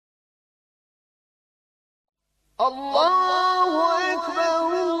الله أكبر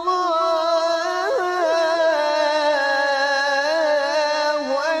الله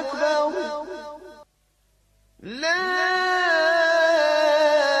أكبر لا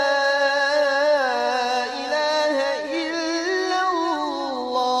إله إلا الله.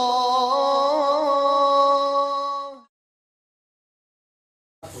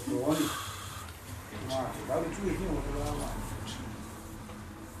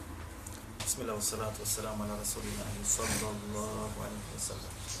 Bismillah, wassalatu wassalamu ala rasulillahi sallallahu alaihi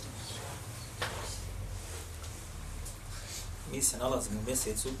wasallam. Mi se nalazimo u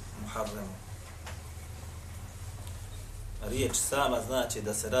mjesecu Muharremu. Riječ sama znači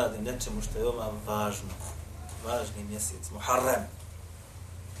da se radi nečemu što je veoma važno. Važni mjesec, Muharrem.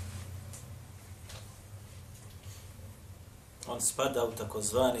 On spada u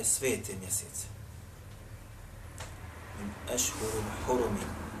takozvane svete mjesece. Min ešhurul hurumi,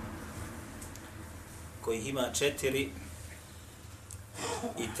 kojih ima 4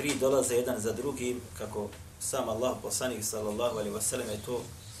 i 3 dolaze jedan za drugim, kako sam Allah poslanik sallallahu alejhi ve sellem je to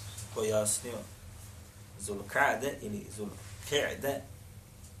pojasnio. Zulka'de ili Zulka'de,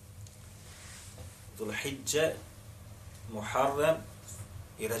 Zulhidže, Muharrem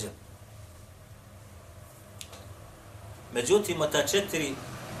i Rajab. Međutim, od ta 4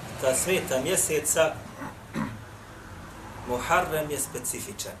 ta sveta mjeseca Muharrem je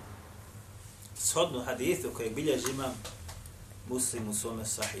specifičan. Shodno hadithu koji bilježi imam Muslim u svome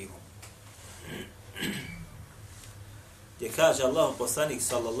sahihu. Gdje kaže Allah poslanik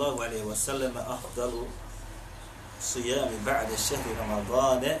sallallahu alaihi wa sallam afdalu sijami ba'de šehri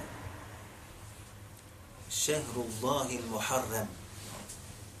Ramadane šehru Allahi Muharrem.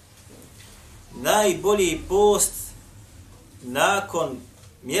 Najbolji post nakon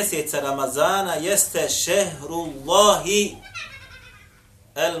mjeseca Ramazana jeste šehru Allahi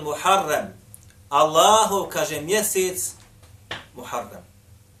al-Muharrem. Allahov, kaže, mjesec Muharrem.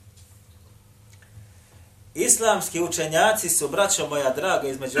 Islamski učenjaci su, braćo moja draga,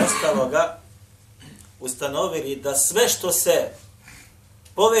 između ostaloga, ustanovili da sve što se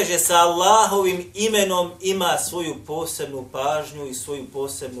poveže sa Allahovim imenom ima svoju posebnu pažnju i svoju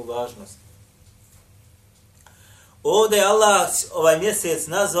posebnu važnost. Ovdje je Allah ovaj mjesec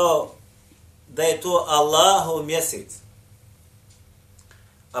nazvao da je to Allahov mjesec.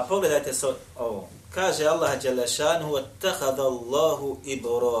 A pogledajte se ovo. Kaže Allah dželle šanuhu "Ittakhadha Allahu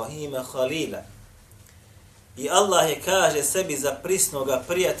Ibrahima khalila." I Allah je, kaže, sebi za prisnoga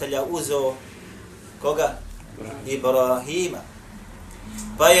prijatelja uzeo koga? Ibrahima.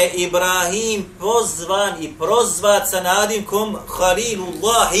 Pa je Ibrahim pozvan i prozvat sa nadimkom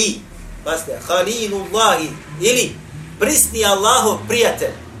Khalilullahi. Pazite, Khalilullahi ili prisni Allahov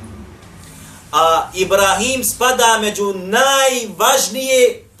prijatelj. A Ibrahim spada među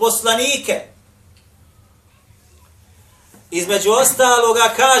najvažnije poslanike. Između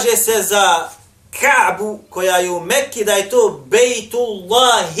ostaloga kaže se za Ka'bu koja je u Mekki da je to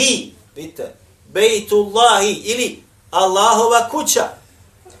Bejtullahi. Vidite, Bejtullahi ili Allahova kuća.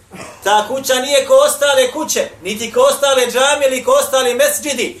 Ta kuća nije ko ostale kuće, niti ko ostale džamije ili ko ostali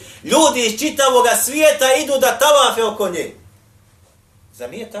mesdžidi. Ljudi iz čitavog svijeta idu da tavafe oko nje. Zar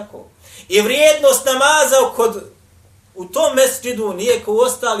nije tako? I vrijednost namaza u tom mesdžidu nije kao u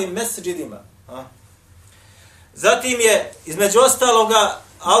ostalim mesdžidima. Zatim je, između ostaloga,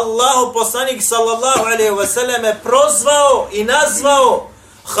 Allahu poslanik sallallahu alejhi ve selleme prozvao i nazvao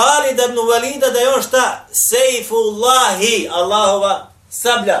Halida ibn Walida da je on šta? Sejfullahi, Allahova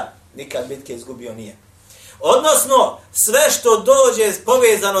sablja. Nikad bitke izgubio nije. Odnosno, sve što dođe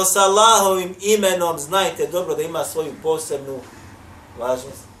povezano sa Allahovim imenom, znajte dobro da ima svoju posebnu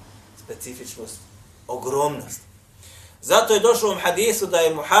važnost, specifičnost, ogromnost. Zato je došlo u hadisu da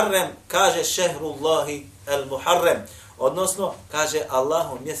je Muharrem, kaže šehrullahi al-Muharrem, odnosno kaže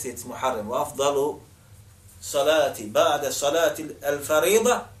Allahov mjesec Muharrem, wa afdalu salati ba'da salati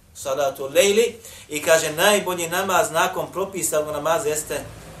al-farida, salatu lejli, i kaže najbolji namaz nakon propisanog namaza jeste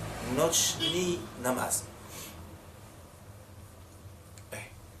noćni namaz.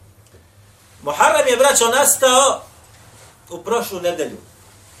 Muharrem je, braćo, nastao u prošlu nedelju.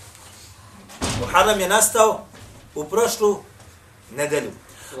 Muharrem je nastao u prošlu nedelju.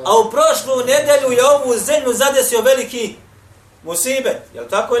 A u prošlu nedelju je ovu zemlju zadesio veliki musibet. Je li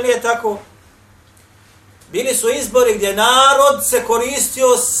tako ili nije tako? Bili su izbori gdje narod se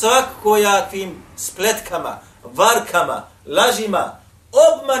koristio svakojakvim spletkama, varkama, lažima,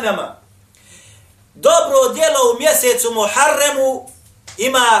 obmanama. Dobro djelo u mjesecu Muharremu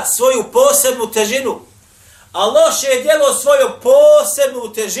ima svoju posebnu težinu, a loše djelo svoju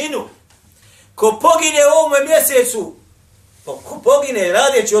posebnu težinu. Ko pogine u ovom mjesecu, ko pogine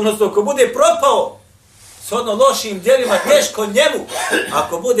radeći, odnosno ko bude propao, shodno lošim djelima, teško njemu.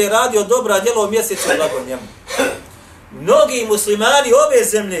 Ako bude radio dobra djela u mjesecu, blago njemu. Mnogi muslimani ove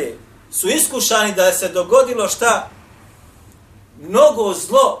zemlje su iskušani da se dogodilo šta? Mnogo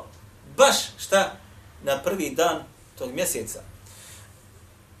zlo, baš šta? Na prvi dan tog mjeseca.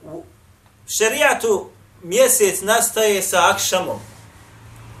 U šerijatu mjesec nastaje sa akšamom.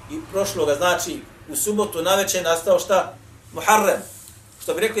 I prošloga, znači, u subotu navečer nastao šta? Muharrem.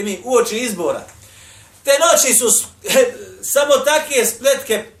 Što bi rekli mi, uoči izbora. Te noći su samo takve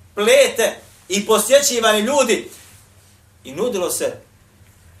spletke, plete i posjećivani ljudi. I nudilo se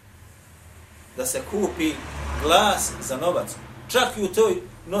da se kupi glas za novac. Čak i u toj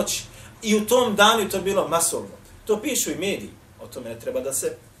noći. I u tom danu to bilo masovno. To pišu i mediji. O tome ne treba da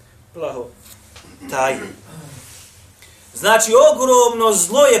se plaho taji. Znači, ogromno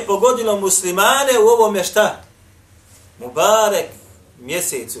zlo je pogodilo muslimane u ovome šta? Mubarek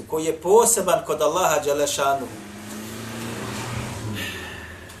mjesecu, koji je poseban kod Allaha Đelešanu.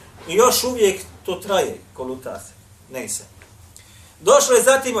 I još uvijek to traje, koluta se, ne se. Došlo je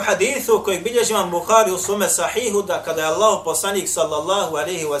zatim u hadithu kojeg bilježi imam Buhari u svome sahihu, da kada je Allah poslanik sallallahu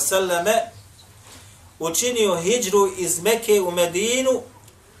alaihi wasallame učinio hidžru iz Mekke u Medinu,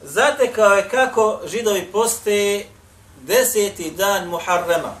 zatekao je kako židovi poste 10. dan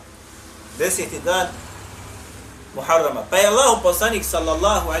Muharrema. 10. dan Muharrema. Pa je Allah poslanik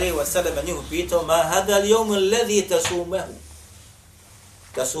sallallahu alaihi wasallam njih pitao: ma hada al-yawm alladhi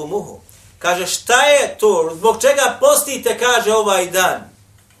tasumuhu. Kaže, šta je to? Zbog čega postite, kaže, ovaj dan?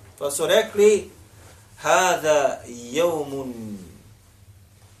 Pa su rekli: hada yawmun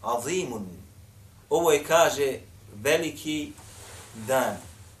azimun. Ovo je, kaže, veliki dan.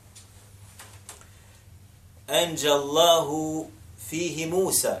 Anjallahu fihi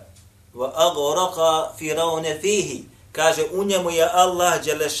Musa wa aghraqa Firauna fihi. Kaže, u njemu je Allah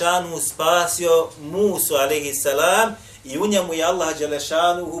Đelešanu spasio Musu alejhi salam i u njemu je Allah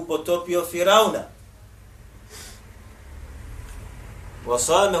Đelešanu potopio Firauna. Wa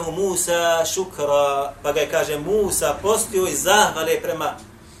samahu Musa shukra, pa ga je, kaže, Musa postio iz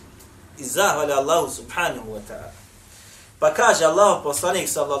zahvale Allahu subhanahu wa ta'ala. Pa kaže Allah poslanik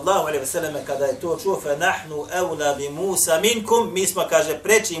sallallahu alejhi ve selleme kada je to čuo: fa nahnu aula bi Musa minkum, mi smo, kaže,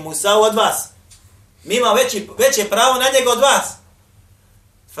 preči Musa od vas. Mi imamo veće pravo na njega od vas.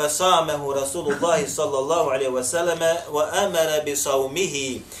 Fa samahu Rasulullah sallallahu alejhi ve selleme wa amara bi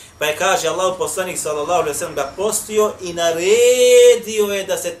sawmihi. Pa je, kaže, Allah poslanik sallallahu alejhi ve sellem ga postio i naredio je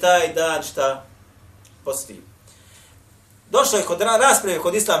da se taj dan šta posti. Došlo je kod rasprave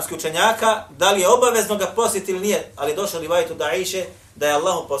kod islamskih učenjaka da li je obavezno ga postiti ili nije, ali došlo li vajtu da Aiše da je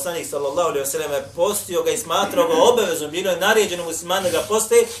Allah poslanik sallallahu alejhi ve selleme postio ga i smatrao ga obavezno, bilo je naređeno muslimanu da ga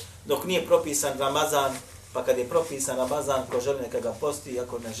posti dok nije propisan Ramazan, pa kad je propisan Ramazan, ko želi neka ga posti,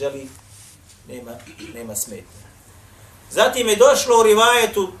 ako ne želi, nema smetnje. Zatim je došlo u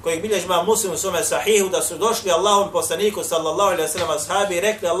rivajetu kojeg bilježi imam Muslim u svome sahihu da su došli Allahom poslaniku sallallahu alejhi ve sellem ashabi i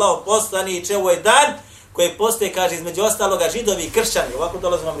rekli: Allahu poslaniče, ovo je dan koji postoje, kaže, između ostaloga židovi i kršćani. Ovako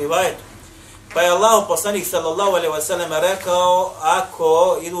dolazi vam rivajetu. Pa je Allah poslanik sallallahu alejhi ve sellem rekao: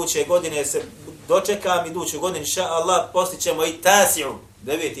 ako iduće godine se dočekam, iduću godinu inša Allah postićemo i Tasi'u,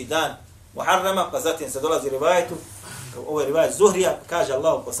 9. dan Muharrema, pa zatim se dolazi rivajetu, ovo je rivajet Zuhrija, kaže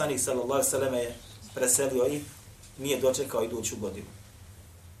Allah poslanik sallallahu alejhi ve sellem je preselio i nije dočekao iduću godinu.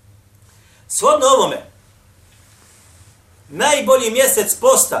 Shodno ovome, najbolji mjesec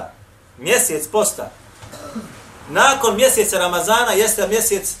posta, nakon mjeseca Ramazana jeste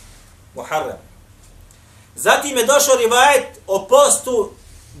mjesec Muharrem. Zatim je došao rivajet o postu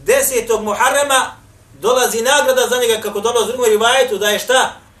 10. Muharrema, dolazi nagrada za njega, kako dolazi u drugom rivajetu, da je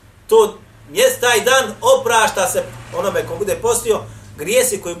šta? To taj dan oprašta se onome ko bude postio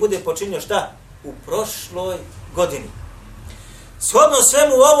grijesi koji bude počinio šta? U prošloj godini. Shodno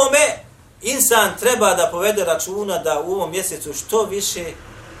svemu ovome, insan treba da povede računa da u ovom mjesecu što više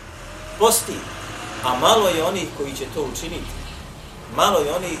posti. A malo je onih koji će to učiniti. Malo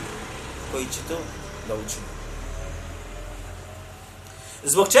je onih koji će to da učini.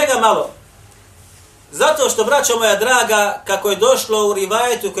 Zbog čega malo? Zato što, braćo moja draga, kako je došlo u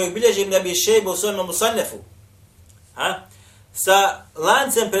rivajetu kojeg bilježi Ibn Abi Šejba u svojom Musannefu, sa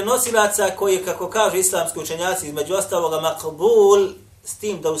lancem prenosilaca koji, kako kažu islamski učenjaci, između ostaloga makbul, s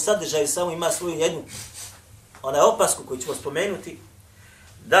tim da u sadržaju samo ima svoju jednu opasku koju ćemo spomenuti,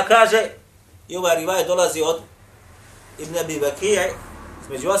 da kaže, i ovaj rivajet dolazi od Ibn Abi Bakije,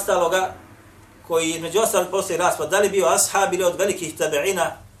 između ostaloga, koji između ostalog postoji raspad, da li bio ashab ili od velikih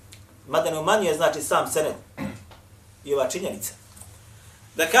tabeina, mada ne umanjuje, znači, sam sened i ova činjenica.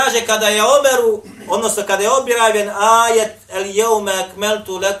 da kaže kada je Omeru, odnosno kada je objavljen ajet el jevme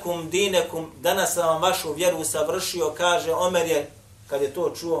akmeltu lekum dinekum, danas sam vam vašu vjeru savršio, kaže Omer je, kad je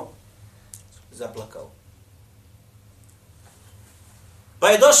to čuo, zaplakao. Pa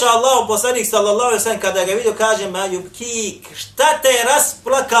je došao Allahov poslanik sallallahu alejhi ve sellem, kada ga vidio, kaže ma yubkik, šta te je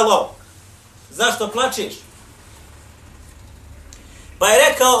rasplakalo? Zašto plačeš? Pa je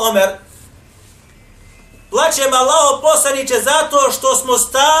rekao Omer, plačem Allahov poslaniče zato što smo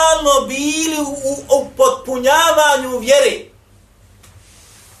stalno bili u potpunjavanju vjere,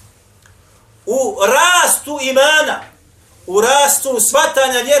 u rastu imana, u rastu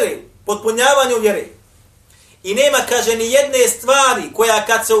shvatanja vjere, potpunjavanju vjere. I nema, kaže, ni jedne stvari koja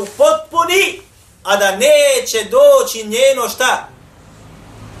kad se upotpuni, a da neće doći njeno šta?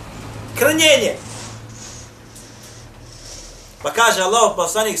 Krnjenje. Pa kaže Allahov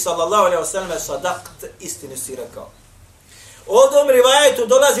poslanik sallallahu alejhi ve sellem, sadaqt, istinu si rekao. Ovdje u rivajetu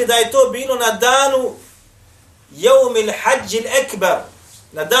dolazi da je to bilo na danu Jevmil Hadžil Ekber,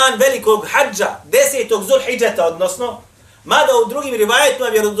 na dan velikog hadža, 10. Zulhidžeta, odnosno, mada u drugim rivajetima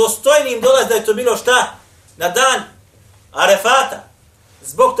vjerodostojnim dolazi da je to bilo šta? Na dan Arefata.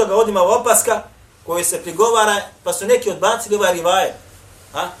 Zbog toga odima opaska koji se prigovara, pa su neki odbacili ovaj rivajet.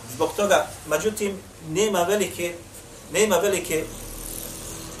 Zbog toga, međutim, nema velike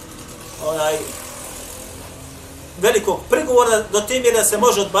velikog prigovora do te mjere da se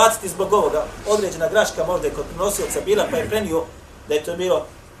može odbaciti zbog ovoga. Određena graška možda je kod nosioca bila, pa je prenio da je to bilo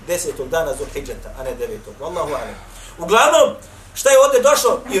 10. dana Zulhidžeta, a ne 9. Allahu alem. Uglavnom, šta je ovdje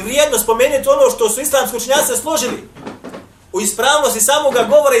došlo i vrijedno spomenuti ono što su islamski učenjaci složili u ispravnosti samoga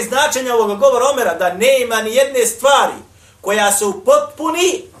govora i značenja ovoga govora Omera, da nema ni jedne stvari koja se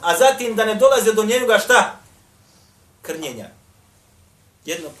upotpuni, a zatim da ne dolaze do njega šta? Krnjenja.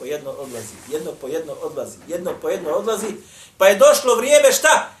 Jedno po jedno odlazi, pa je došlo vrijeme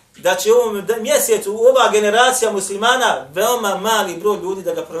šta? Da će u ovom mjesecu ova generacija muslimana, veoma mali broj ljudi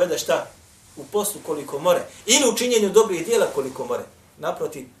da ga provede šta? U postu koliko more. Ili u činjenju dobrih djela koliko more.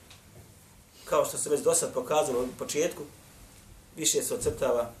 Naprotiv, kao što se već do sad pokazalo u početku, više se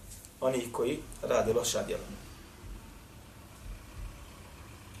ocrtava onih koji rade loša djela.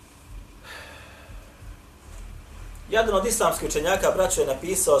 Jedan od islamskih učenjaka, braćo, je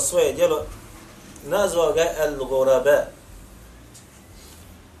napisao svoje djelo, nazvao ga El-Ghurabe.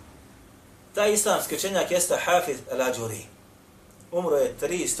 Taj islamski učenjak jeste Hafiz al-Ađuri. Umro je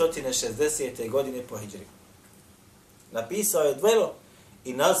 360. godine po hidžri. Napisao je djelo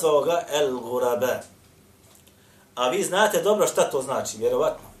i nazvao ga El-Ghurabe. A vi znate dobro šta to znači,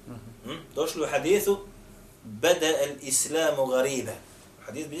 vjerovatno. Došli u hadithu Bada el-Islamu garibe.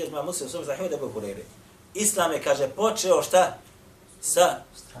 Hadith bilježi ima Muslim u svom Sahihu Ebu Hureyre. Islam je, kaže, počeo šta? Sa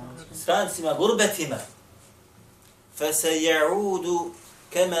strancima, gurbetima. فَسَيَعُودُ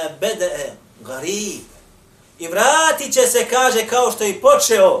كَمَا بَدَأَ غَرِيبًا. I vratit će se, kaže, kao što je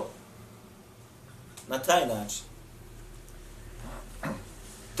počeo. Na taj način.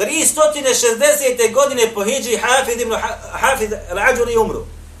 360. godine po hidži Hafiz al-Ađuri umru.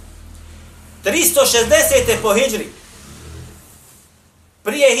 360. po hidži.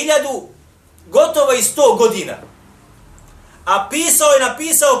 Prije 1000 gotovo i 100 godina. A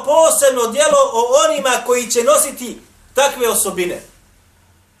napisao posebno djelo o onima koji će nositi takve osobine.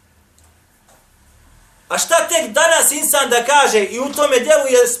 A šta tek danas insan da kaže, i u tome djelu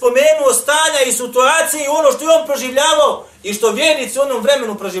je spomenuo stanja i situacije i ono što je on proživljavao i što vjernici u onom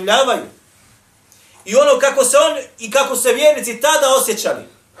vremenu proživljavaju. I ono kako se vjernici tada osjećali.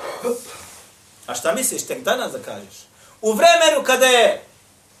 A šta misliš tek danas da kažeš? U vremenu kada je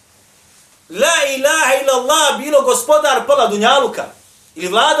La ilaha illallah bilo gospodar pola dunjaluka. Ili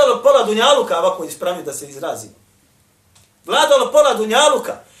vladalo pola dunjaluka, ovako ispravno da se izrazimo. Vladalo pola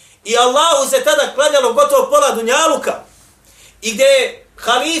dunjaluka. I Allahu se tada klanjalo gotovo pola dunjaluka. I gdje je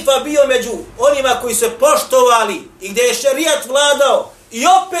halifa bio među onima koji se poštovali. I gdje je šerijat vladao. I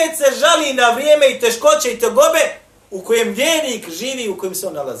opet se žali na vrijeme i teškoće i tegobe u kojem vjernik živi, u kojem se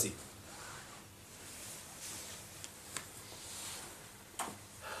on nalazi.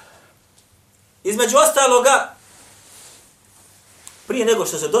 Između ostaloga, prije nego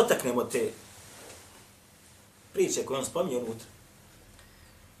što se dotaknemo te priče koje on spominje unutra,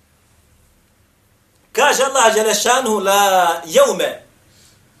 kaže Allah Đelešanhu la jeume,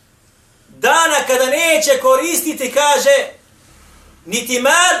 dana kada neće koristiti, kaže, niti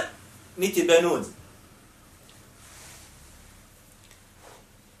mal, niti benun.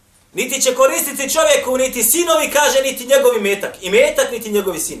 Niti će koristiti čovjeku, niti sinovi, kaže, niti njegovi metak. I metak, niti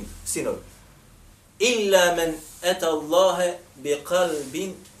njegovi sinovi. Illa men eta Allahe bi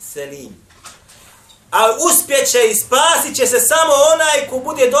qalbin salim. a uspjeće i spasit će se samo onaj ko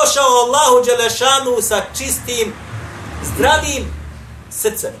bude došao Allahu dželešanu sa čistim, zdravim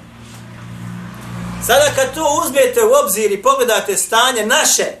srcem. Sada kad to uzmete u obzir i pogledate stanje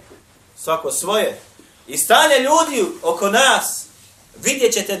naše, svako svoje, i stanje ljudi oko nas,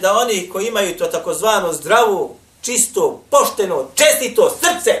 vidjet ćete da oni koji imaju to takozvano zdravu, čisto, pošteno, čestito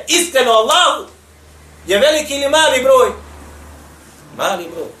srce, iskreno Allahu, je veliki ili mali broj? Mali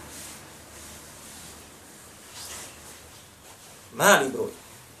broj. Mali broj.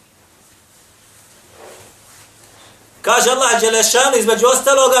 Kaže Allah dželešanu između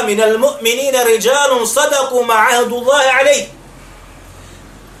ostaloga minal mu'minina rijalun sadaku ma ahdullahi alejh.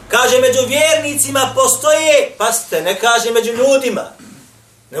 Kaže među vjernicima postoje, pazite, ne kaže među ljudima,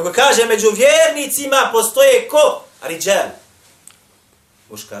 nego kaže među vjernicima postoje ko? Rijal.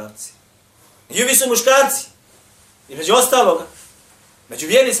 Muškarci. Ljubi su muškarci. I među ostaloga. Među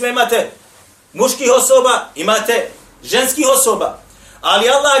vjernicima imate muških osoba, imate ženskih osoba. Ali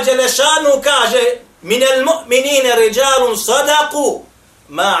Allah dželešanu kaže minal mu'minina rijalun sadaku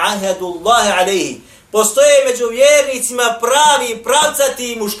ma ahadullahi alejhi. Postoje među vjernicima pravi,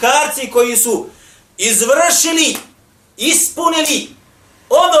 pravcati muškarci koji su izvršili, ispunili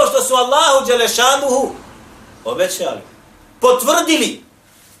ono što su Allahu dželešanuhu obećali, potvrdili.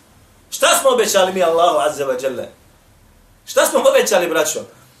 Šta smo obećali mi Allahu azza wa jalla? Šta smo obećali, braćo?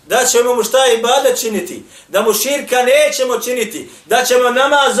 Da ćemo mu šta ibadet činiti, da mu širka nećemo činiti, da ćemo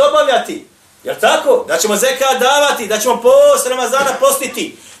namaz obavljati, jel tako? Da ćemo zekat davati, da ćemo post Ramazana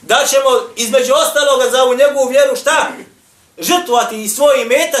postiti, da ćemo između ostaloga za ovu njegovu vjeru šta? Žrtvovati i svoj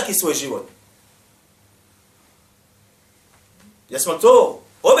imetak i svoj život. Jesmo to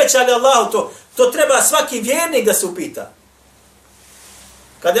obećali Allahu to? To treba svaki vjernik da se upita.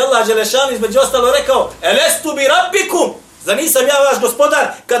 Kada je Allah dželešanu između ostalo rekao Elestu bi rabbikum, zar nisam ja vaš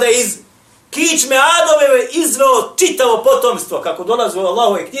gospodar, kada je iz kičme Adamove izveo čitavo potomstvo, kako dolazi u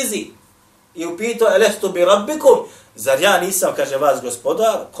Allahove knjizi, i upitao Elestu bi rabbikum, zar ja nisam, kaže, vas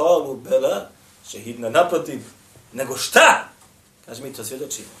gospodar? Kalu bela, šehidna, naprotiv. Nego šta? Kaže, mi to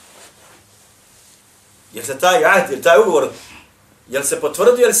svjedočimo. Jel se taj ahd, jel taj ugovor, jel se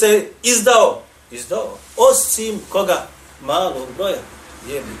potvrdio, jel se izdao? Izdao. Osim koga? Malog broja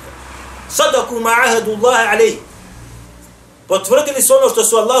vjernika. Sadaku ma'ahadullahi alejhi. Potvrdili su ono što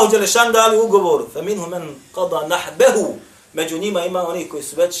su Allahu dželešan dali u ugovoru. Fa minhum man qada nahbehu. Među njima ima oni koji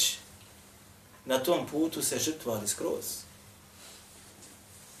su već na tom putu se žrtvovali skroz.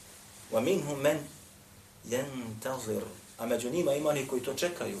 Wa minhum man yantazir. A među njima ima oni koji to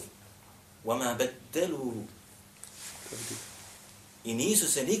čekaju. Wa ma baddelu. I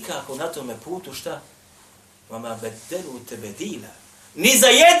nisu se nikako na tome putu šta? Wa ma baddelu tabdila. Ni za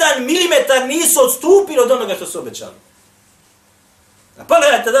 1 milimetar nisu odstupili od onoga što su obećali. A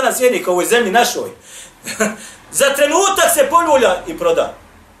pogledajte danas vjernika u ovoj zemlji našoj. Za trenutak se poljulja i proda.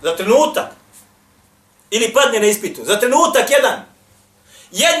 Za trenutak. Ili padne na ispitu. Za trenutak jedan.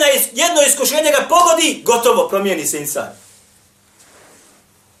 Jedno iskušenje ga pogodi, gotovo, promijeni se insan.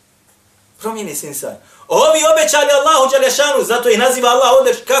 Promijeni se insan. Ovi obećali Allahu dželešanu, zato ih naziva Allah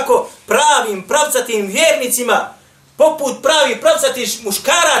ovdje kako pravim, pravcatim vjernicima, poput pravi pravcati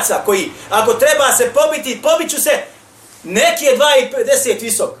muškaraca koji, ako treba se pobiti, pobiću se, neki je 2,50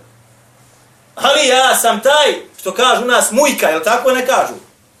 visok. Ali ja sam taj, što kažu nas, mujka, jel tako ne kažu?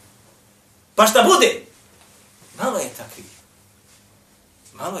 Pa šta bude? Malo je takvi.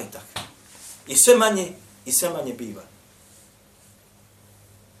 Malo je takvi. I sve manje biva.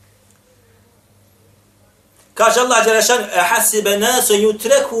 Kaže Allah dželešanu, ahasibe nasu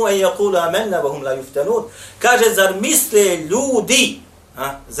yutreku an yaqulu amanna wa hum la yuftanun. Kaže, zar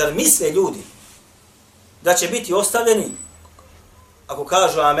misle ljudi da će biti ostavljeni ako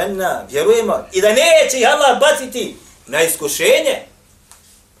kažu amanna, vjerujemo, i da neće ih Allah baciti na iskušenje?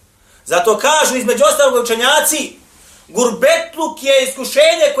 Zato kažu između ostalog učenjaci, gurbetluk je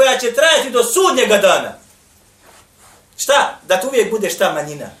iskušenje koja će trajati do sudnjega dana. Šta? Da tu uvijek bude šta?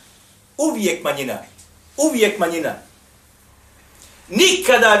 Manjina. Uvijek manjina. Uvijek manjina.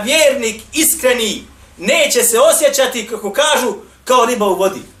 Nikada vjernik iskreni neće se osjećati, kako kažu, kao riba u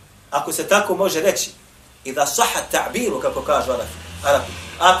vodi. Ako se tako može reći. I da sahat ta'biru, kako kažu Arapi.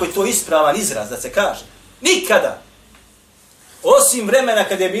 Ako je to ispravan izraz da se kaže. Nikada. Osim vremena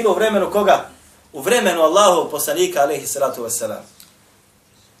kad je bilo u vremenu koga? U vremenu Allahov poslanika, alejhi salatu vesselam.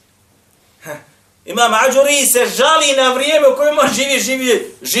 Imam Ađuri se žali na vrijeme u kojem on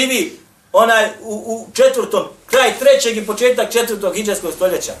živi onaj u 4. kraj 3. i početak 4. hidžretskog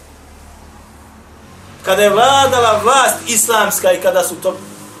stoljeća. Kada je vladala vlast islamska i kada su to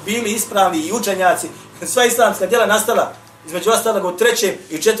bili ispravni i učenjaci, sva islamska djela nastala Između ostalog u 3.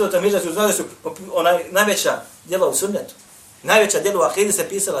 i 4. hidžretskom godine su najveća djela u sunnetu. Najveća djela u akidi se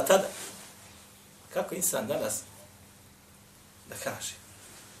pisala tada. Kako insan danas da kaže?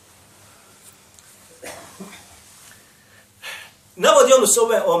 Navodi on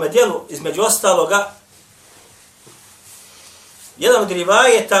u ovome djelu, između ostaloga, jedan od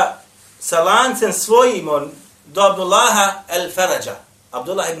rivajeta sa lancem svojim do Abdullaha el-Farađa.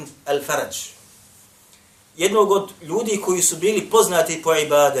 Abdullah ibn el-Farađ. Jednog od ljudi koji su bili poznati po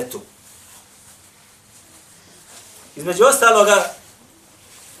ibadetu. Između ostaloga,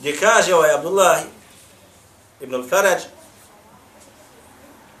 gdje kaže ovaj Abdullah ibn el-Farađ,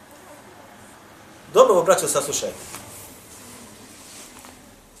 dobro ovo, braćo, saslušajte.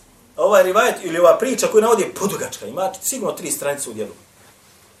 Ovaj rivajet ili ova priča koju navodi je podugačka, ima sigurno 3 stranice u djelu.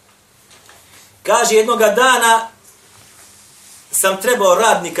 Kaže, jednoga dana sam trebao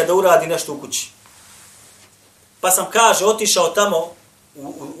radnika da uradi nešto u kući. Pa sam, kaže, otišao tamo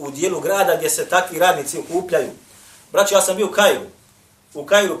u dijelu grada gdje se takvi radnici okupljaju. Braćo, ja sam bio u Kairu. U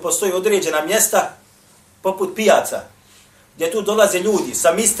Kairu postoji određena mjesta poput pijaca, gdje tu dolaze ljudi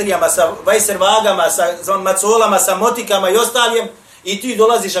sa mistrijama, sa vajservagama, sa macolama, sa motikama i ostalim. I ti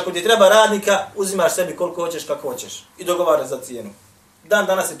dolaziš, ako ti treba radnika, uzimaš sebi koliko hoćeš, kako hoćeš. I dogovaraš za cijenu. Dan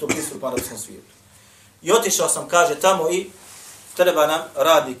danas je to prisutno na arapskom svijetu. I otišao sam, kaže, tamo i treba nam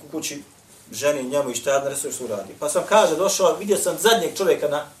radnik u kući, ženi, njemu i šta jedna resurs uradi. Pa sam, kaže, došao, vidio sam zadnjeg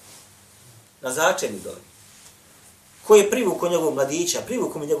čovjeka na začelju dole. Koji je privukao njegovog mladića,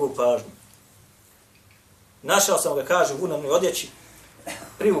 privukao mi njegovu pažnju. Našao sam ga, kaže, u vunavnoj odjeći,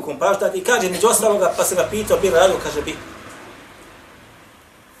 privukao mi pažnju, i kaže, među ostaloga, pa sam ga pitao, bi radio, kaže, bi.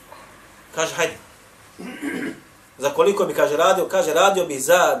 Kaže, hajde. Za koliko bi, kaže, radio? Kaže, radio bi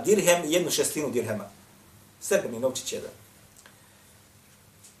za dirhem 1/6 dirhema. Sebe mi novčić jedan.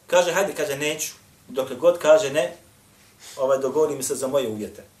 Kaže, hajde, kaže, neću. Dokle god kaže ne, dogovori mi se za moje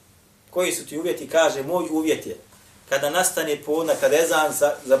uvjete. Koji su ti uvjeti? Kaže, moj uvjet je, kada nastane podne, kada ezan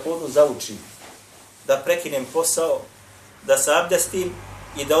za podnu zaučim, da prekinem posao, da se abdestim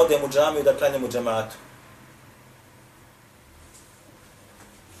i da odem u džamiju, da klanjem u džamatu.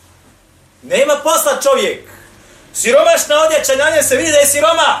 Nema posla čovjek. Siromašna odjeća, na nje se vidi da je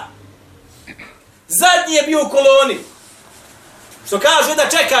siroma. Zadnji je bio u koloni. Što kaže da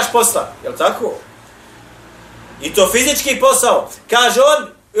čekaš posla. Jel' tako? I to fizički posao. Kaže on,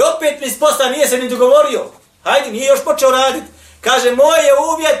 i opet mi s posla nije se ni dogovorio. Hajde, nije još počeo raditi. Kaže, moj je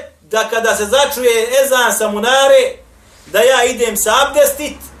uvjet da kada se začuje ezan sa munare, da ja idem se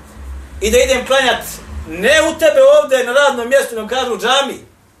abdestit i da idem klanjat ne u tebe ovdje na radnom mjestu, nam kažu u džami.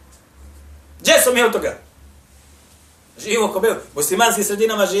 Gdje sam je od toga? Živimo ko bilo. U muslimanskim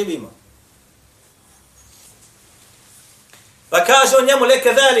sredinama živimo. Pa kaže on njemu, leke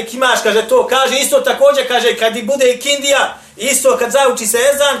velik imaš, kaže to. Kaže isto također, kaže, kad i bude ikindija, isto kad zauči se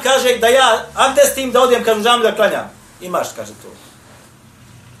ezan, kaže da ja abdestim, da odem, kaže, u džamiju da klanjam. Imaš, kaže to.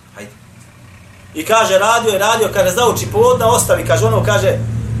 Hajde. I kaže, radio, kaže, zauči podna, ostavi, kaže, kaže,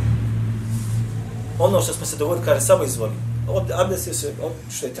 ono što smo se dogovorili, kaže, samo izvoli. Abdestio se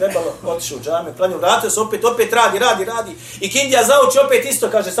što je trebalo, otišao u džamiju, klanjao, vratio se, opet radi. I kindija zauči opet isto,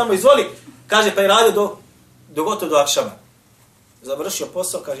 kaže, samo izvoli. Kaže, pa je radio do gotovo do akšama. Završio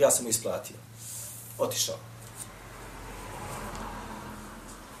posao, kaže, ja sam mu isplatio. Otišao.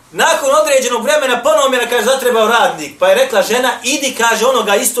 Nakon određenog vremena ponovo je, kaže, zatrebao radnik. Pa je rekla žena, idi, kaže,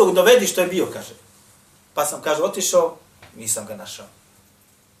 onoga istog dovedi što je bio, kaže. Pa sam, kaže, otišao, nisam ga našao.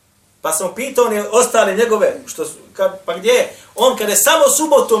 Pa sam pitao one ostale njegove, pa gdje je? On kada samo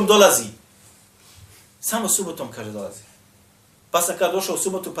subotom dolazi. Samo subotom, kaže, dolazi. Pa sam kada došao u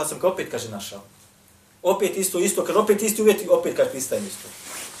subotu, pa sam ga opet, kaže, našao. Opet isto, kaže, opet isti uvjeti, opet, kaže, pristajem isto.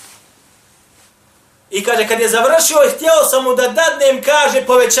 I kaže, kad je završio, htjeo sam mu da dadnem, kaže,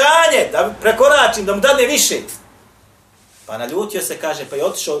 povećanje, da prekoračim, da mu dadne više. Pa naljutio se, kaže, pa je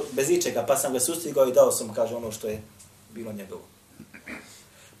otišao bez ičega, pa sam ga sustigao i dao sam mu, kaže, ono što je bilo njegovo.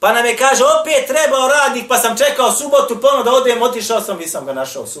 Pa nam je, kaže, opet trebao radnik, pa sam čekao subotu, ponovno da odem, otišao sam, nisam ga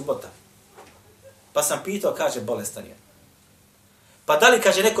našao, subota. Pa sam pitao, kaže, bolestan je. Pa da li,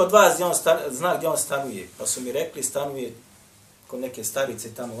 kaže, neko od vas zna gdje on stanuje? Pa su mi rekli, stanuje kod neke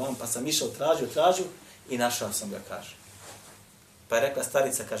starice tamo vam, pa sam išao, tražio i našao sam ga, kaže. Pa je rekla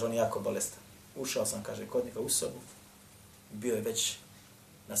starica, kaže, on je jako bolestan. Ušao sam, kaže, kod njega u sobu, bio je već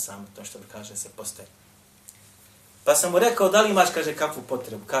na samotnom, što kaže, se postaje. Pa sam mu rekao, da li imaš, kaže, kakvu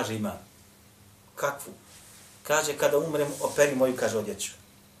potrebu? Kaže, imam. Kakvu? Kaže, kada umrem, operi moju, kaže, odjeću.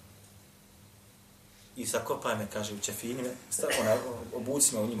 I zakopaj me, kaže, u ćefini,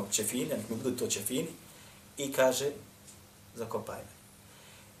 obuci me u njima u ćefini, nek mi budu to ćefini, i kaže, zakopaj me.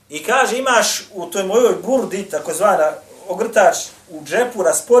 I kaže, imaš u toj mojoj burdi, takozvana ogrtač u džepu,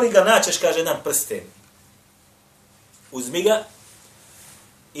 raspori ga, naćeš, kaže, jedan prsten. Uzmi ga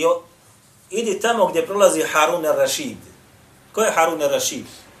i idi tamo gdje prolazi Harun al-Rašid. Ko je Harun al-Rašid?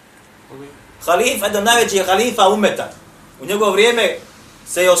 Halifa, jedan najveći halifa umeta. U njegovo vrijeme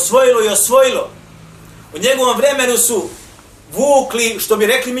se je osvojilo i osvojilo. U njegovom vremenu su vukli, što bi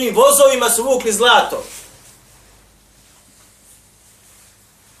rekli mi, vozovima su vukli zlato.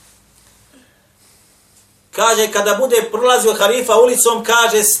 Kaže, kada bude prolazio halifa ulicom,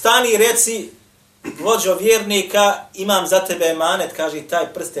 kaže, stani, reci, vođo vjernika, imam za tebe emanet, kaže,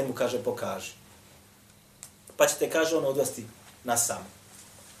 taj prsten mu, kaže, pokaži. Pa ćete, kaže, on odvesti na sam.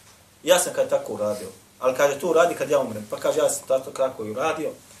 Ja sam kad tako uradio, ali kaže, to uradi kad ja umrem. Pa kaže, ja sam tako kako i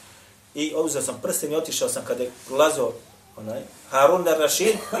uradio. I uzeo sam prsten i otišao sam kada je prolazio Harun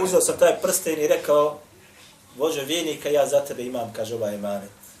al-Rašid, uzeo sam taj prsten i rekao, vođo vjernika, ja za tebe imam, kaže, ovaj emanet.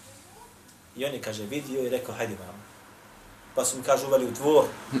 I on je, kaže, vidio i rekao, hajde vam. Pa su mi, kaže, uveli u dvor.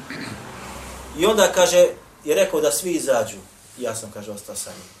 I onda, kaže, je rekao da svi izađu. I ja sam, kaže, ostao sa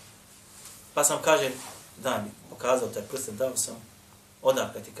njim. Pa sam, kaže, da mi pokazao taj prsten, dao sam.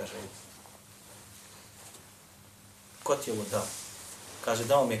 Odakle ti, kaže, ko ti je ovo dao? Kaže,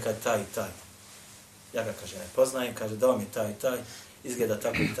 dao mi je kad taj i taj. Ja ga, kaže, ne poznajem. Kaže, dao mi je taj i taj. Izgleda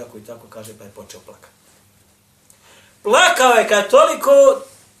tako i tako i tako. Kaže, pa je počeo plakati. Plakao je kad toliko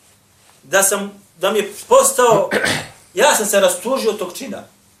da mi je postao, ja sam se rastužio tog čina.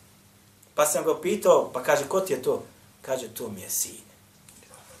 Pa sam ga pitao, pa kaže, ko ti je to? Kaže, to mi je sin.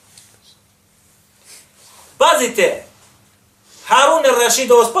 Pazite, Harun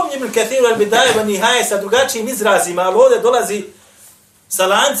al-Rašid, ovo spominje Ibn Kathiru al-Bidaje wa Nihaje sa drugačijim izrazima, ali ovdje dolazi sa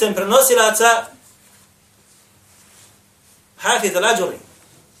lancem prenosilaca Hafiz al-Ađuri.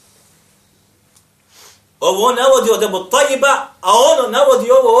 Ovo on navodi od Ebu Tajiba, a ono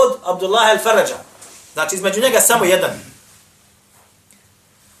navodi ovo od Abdullah al-Farađa. Znači, između njega samo jedan.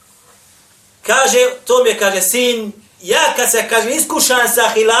 Kaže, to mi je, kaže, sin, ja kad se, kaže, iskušan sa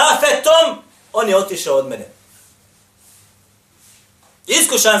hilafetom, on je otišao od mene.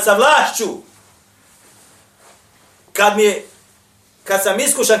 Iskušan sa vlašću. Kad sam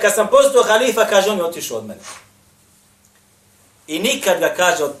iskušan, kad sam postao halifa, kaže, on je otišao od mene. I nikad ga,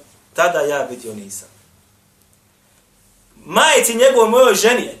 kaže, od tada ja vidio nisam. Majici njegovoj mojoj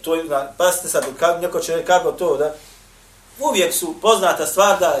ženi, to je, pasite sad, neko će kako to, da, uvijek su poznata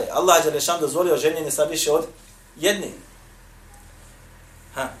stvar da je Allah Đelešan dozvolio ženjenje sa više od jedne.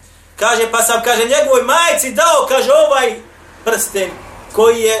 Kaže, pa sam, kaže, njegovoj majici dao, kaže, ovaj prsten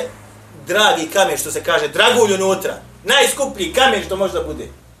koji je dragi kamen, što se kaže, dragulj unutra. Najskuplji kamen što možda bude.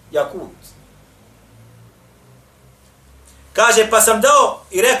 Jakut. Kaže, pa sam dao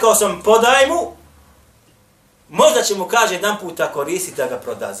i rekao sam, podaj mu, možda će mu, kaže, jedan puta koristiti da ga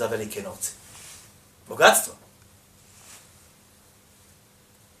proda za velike novce. Bogatstvo.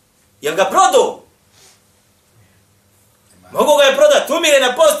 Jel ga prodao? Mogu ga je prodati, umire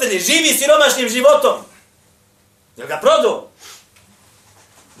na postelji, živi siromašnim životom. Jel ga prodao?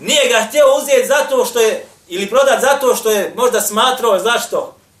 Nije ga htio uzeti zato što je, ili prodati zato što je možda smatrao,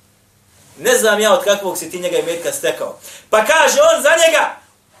 zašto? Ne znam ja od kakvog si ti njega imetka stekao. Pa kaže on za njega,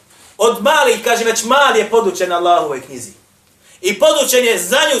 od malih, kaže već mali je podučen na Allahovoj knjizi. I podučen je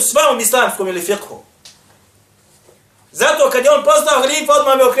za nju svom islamskom ili fiqhu. Zato kad je on postao halifa,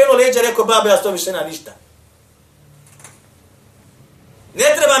 odmah mi okrenuo leđa i rekao, baba, ja s tom više nema ništa.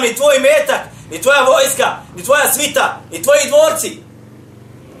 Ne treba mi tvoj metak, ni tvoja vojska, ni tvoja svita, ni tvoji dvorci.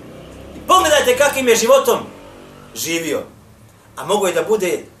 I pogledajte kakvim je životom živio. A mogo je da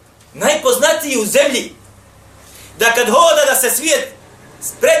bude najpoznatiji u zemlji. Da kad hoda da se svijet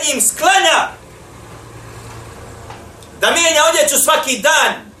pred njim sklanja, da mijenja odjeću svaki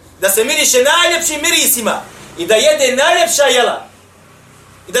dan, da se miriše najljepšim mirisima i da jede najljepša jela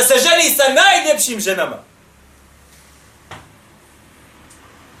i da se ženi sa najljepšim ženama.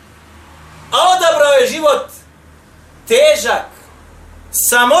 A odabrao je život težak,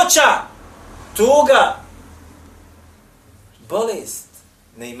 samoća, tuga, bolest,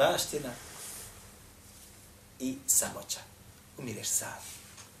 neimaština i samoća. Umireš sam.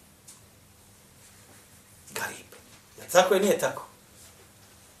 Garib. Jel tako je? Nije tako.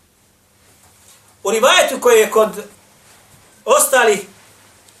 U rivajetu koji je kod ostalih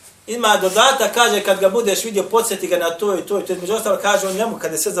ima dodatak, kaže kad ga budeš vidio, podsjeti ga na to i to i to. Između ostalo kaže on njemu,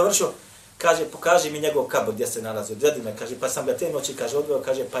 kad je sve završio, kaže, pokaži mi njegov kabur gdje se nalazi. Odvedi me, kaže, pa sam ga te noći, kaže, odveo,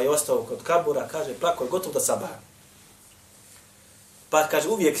 kaže, pa je ostao kod kabura, kaže, plako je gotovo do sabaha. Pa, kaže,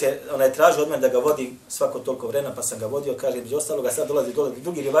 uvijek se onaj traži od mene da ga vodi svako toliko vremena, pa sam ga vodio, kaže, među ostaloga, sad dolazi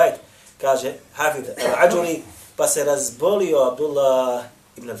drugi rivajet, kaže, Hafid al-Ađuri, pa se razbolio Abdullah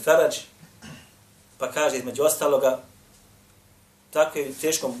ibn al-Farađ, pa kaže, između ostaloga, takve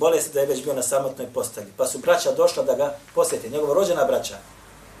teškom bolesti da je već bio na samotnoj postelji. Pa su braća došla da ga posjete, njegova rođena braća.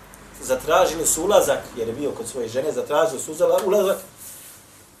 Zatražili su ulazak, jer je bio kod svoje žene, zatražili su ulazak,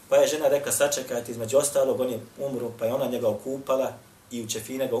 pa je žena rekla, sačekajte, između ostalog, on je umro, pa je ona njega okupala i u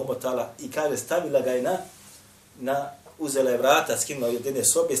čefine ga umotala i kaže, stavila ga je uzela je vrata, skinula od jedne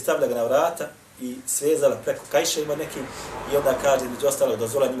sobe, stavila ga na vrata i svezala preko kajševa nekim i onda kaže, između ostalog,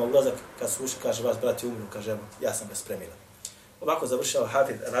 dozvola njima ulazak, kad su ušli, kaže, vas brati umru, kaže, evo, ja sam ga spremila. Ovako završava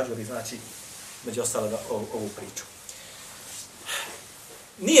Hafid Rađuri, znači, među ostaloga, ovu priču.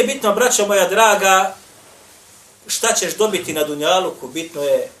 Nije bitno, braćo moja draga, šta ćeš dobiti na dunjaluku, bitno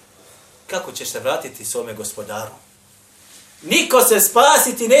je kako ćeš se vratiti svome gospodaru. Niko se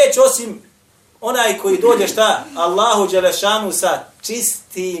spasiti neće osim onaj koji dođe šta? Allahu Đelešanu sa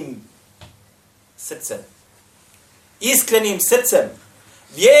čistim srcem. Iskrenim srcem.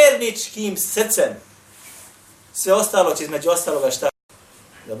 Vjerničkim srcem. Sve ostalo će između ostaloga šta?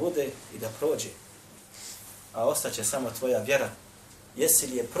 Da bude i da prođe. A ostaće samo tvoja vjera. Jesi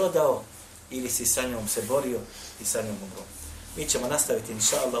li je prodao ili si sa njom se borio i sa njom umro. Mi ćemo nastaviti,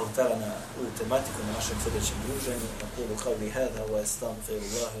 inša Allah, na ovu tematiku na našem sljedećem druženju. Aqulu qavli hada wa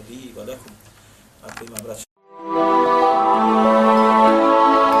astaghfirullaha li wa lakum. Ako ima braća.